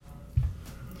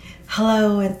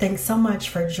Hello, and thanks so much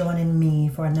for joining me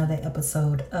for another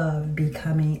episode of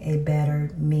Becoming a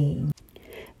Better Me,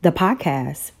 the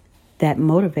podcast that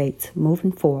motivates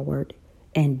moving forward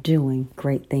and doing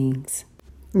great things,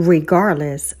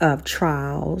 regardless of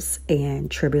trials and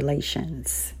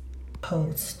tribulations.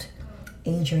 Host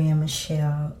Adrienne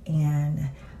Michelle, and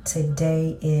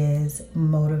today is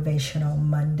Motivational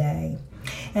Monday.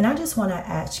 And I just want to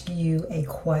ask you a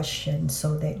question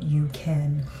so that you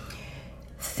can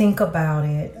think about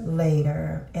it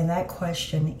later. And that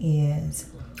question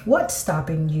is, what's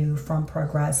stopping you from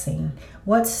progressing?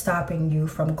 What's stopping you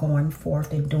from going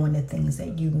forth and doing the things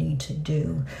that you need to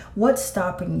do? What's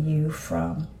stopping you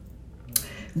from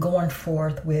going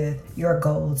forth with your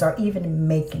goals or even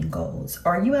making goals?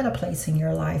 Are you at a place in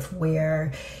your life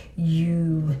where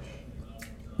you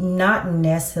not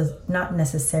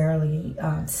necessarily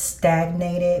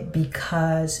stagnated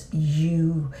because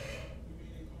you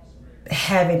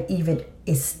haven't even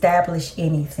established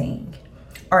anything?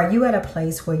 Are you at a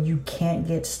place where you can't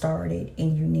get started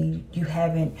and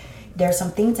there's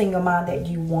some things in your mind that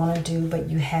you want to do, but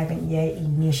you haven't yet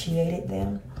initiated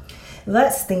them?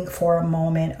 Let's think for a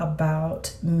moment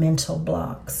about mental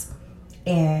blocks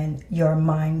and your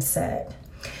mindset.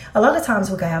 A lot of times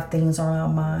we can have things on our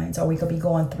minds, or we could be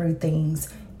going through things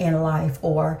in life,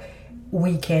 or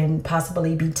we can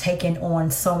possibly be taking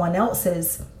on someone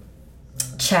else's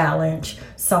challenge,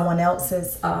 someone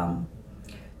else's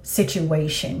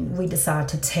situation we decide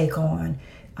to take on,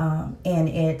 and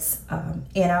it's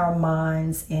in our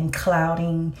minds and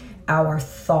clouding our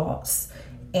thoughts,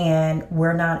 and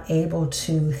we're not able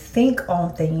to think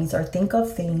on things or think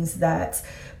of things that's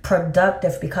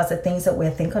productive because the things that we're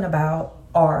thinking about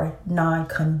are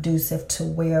non-conducive to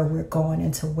where we're going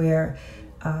and to where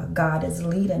God is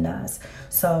leading us.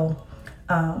 So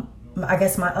I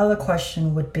guess my other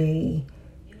question would be,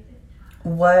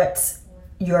 what's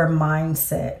your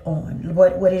mindset on?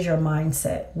 What is your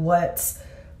mindset?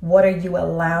 What are you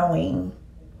allowing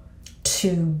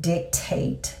to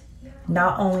dictate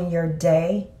not only your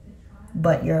day,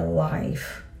 but your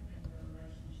life?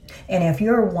 And if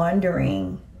you're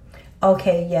wondering,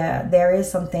 okay, yeah, there is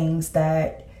some things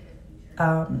that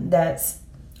that's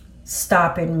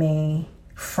stopping me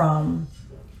from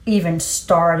even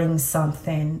starting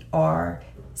something or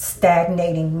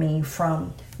stagnating me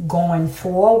from going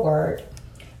forward.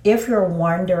 If you're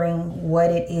wondering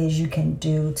what it is you can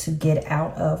do to get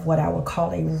out of what I would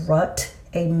call a rut,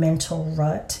 a mental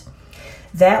rut,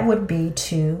 that would be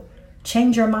to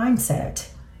change your mindset.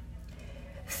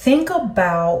 Think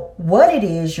about what it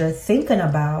is you're thinking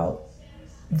about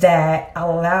that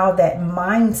allow that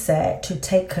mindset to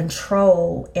take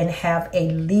control and have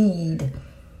a lead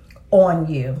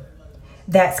on you.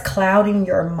 That's clouding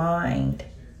your mind.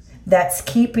 That's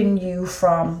keeping you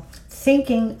from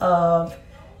thinking of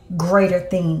greater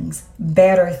things,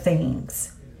 better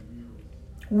things.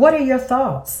 What are your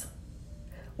thoughts?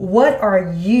 What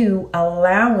are you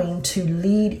allowing to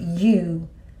lead you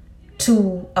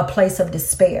to a place of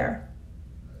despair,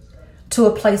 to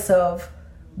a place of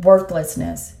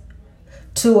worthlessness,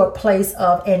 to a place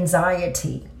of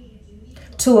anxiety,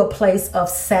 to a place of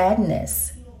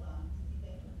sadness,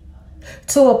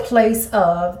 to a place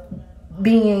of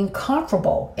being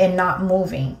comfortable and not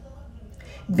moving,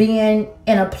 being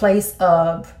in a place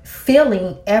of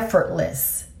feeling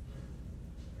effortless,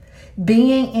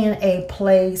 being in a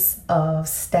place of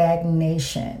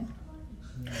stagnation?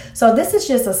 So this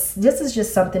is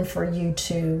just something for you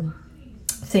to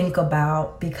think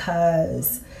about,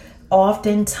 because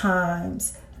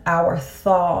oftentimes our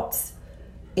thoughts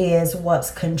is what's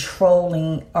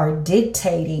controlling or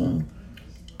dictating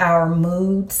our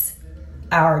moods,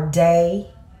 our day,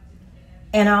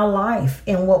 and our life,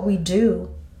 and what we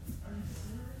do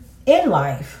in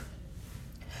life.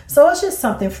 So it's just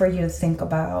something for you to think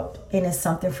about, and it's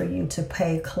something for you to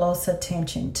pay close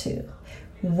attention to.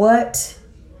 What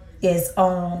is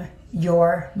on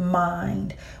your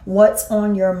mind? What's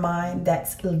on your mind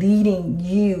that's leading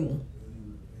you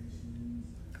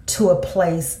to a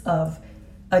place of,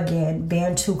 again,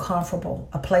 being too comfortable,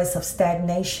 a place of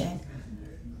stagnation,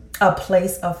 a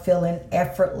place of feeling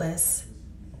effortless,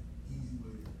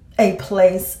 a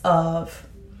place of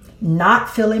not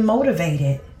feeling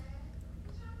motivated?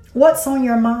 What's on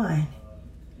your mind?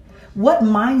 What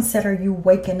mindset are you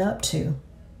waking up to?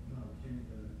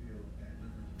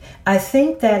 I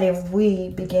think that if we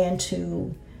begin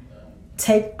to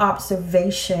take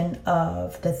observation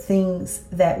of the things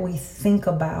that we think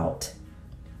about,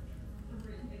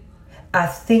 I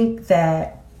think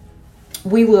that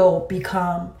we will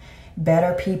become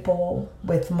better people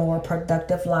with more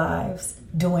productive lives,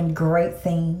 doing great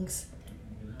things,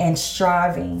 and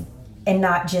striving and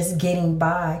not just getting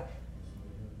by,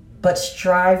 but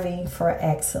striving for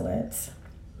excellence.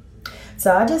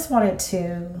 So I just wanted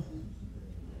to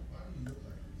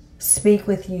speak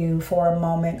with you for a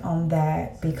moment on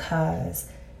that, because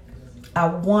I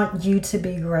want you to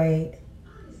be great.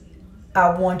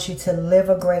 I want you to live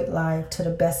a great life to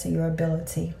the best of your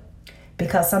ability.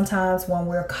 Because sometimes when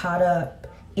we're caught up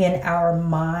in our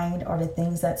mind or the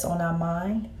things that's on our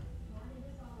mind,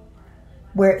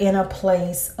 we're in a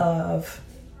place of,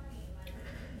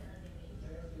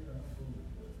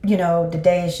 the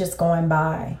day is just going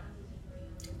by.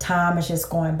 Time is just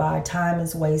going by. Time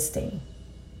is wasting.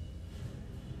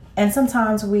 And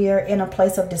sometimes we are in a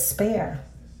place of despair.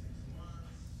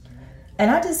 And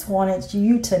I just wanted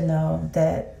you to know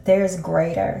that there's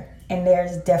greater and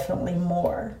there's definitely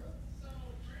more.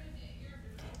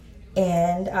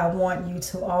 And I want you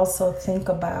to also think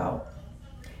about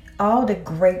all the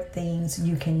great things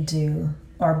you can do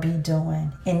or be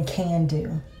doing and can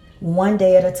do, one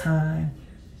day at a time,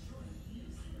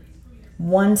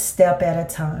 one step at a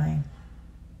time.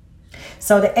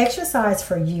 So the exercise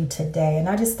for you today, and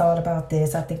I just thought about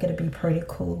this, I think it'll be pretty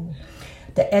cool.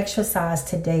 The exercise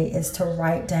today is to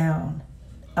write down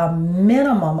a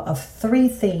minimum of 3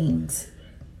 things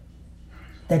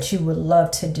that you would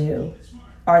love to do,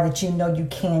 or that you know you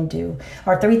can do,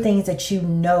 or 3 things that you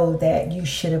know that you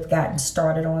should have gotten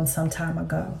started on some time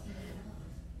ago.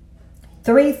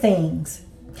 3 things.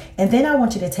 And then I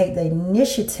want you to take the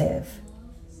initiative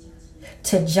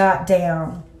to jot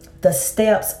down the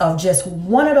steps of just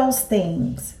one of those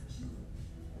things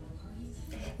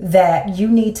that you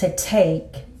need to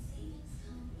take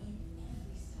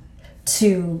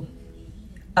to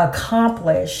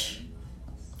accomplish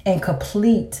and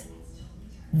complete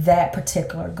that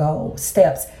particular goal.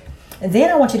 Steps. And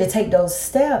then I want you to take those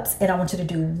steps and I want you to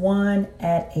do one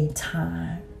at a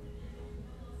time.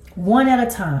 One at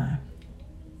a time.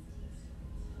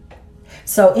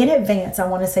 So in advance, I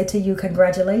want to say to you,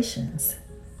 congratulations.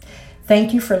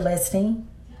 Thank you for listening.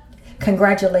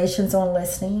 Congratulations on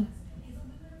listening.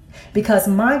 Because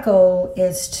my goal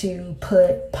is to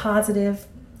put positive,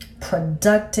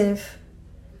 productive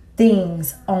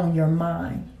things on your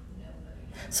mind.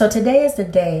 So today is the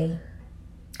day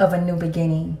of a new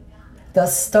beginning, the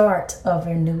start of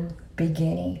a new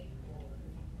beginning.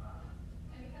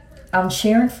 I'm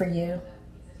cheering for you,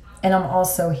 and I'm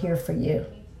also here for you.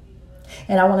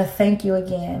 And I want to thank you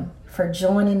again for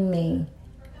joining me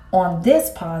on this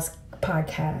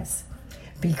podcast,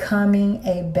 Becoming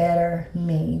a Better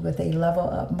Me with a Level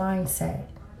Up Mindset,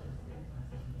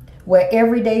 where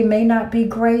every day may not be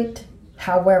great.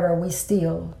 However, we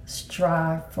still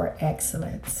strive for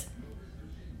excellence.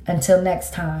 Until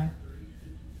next time.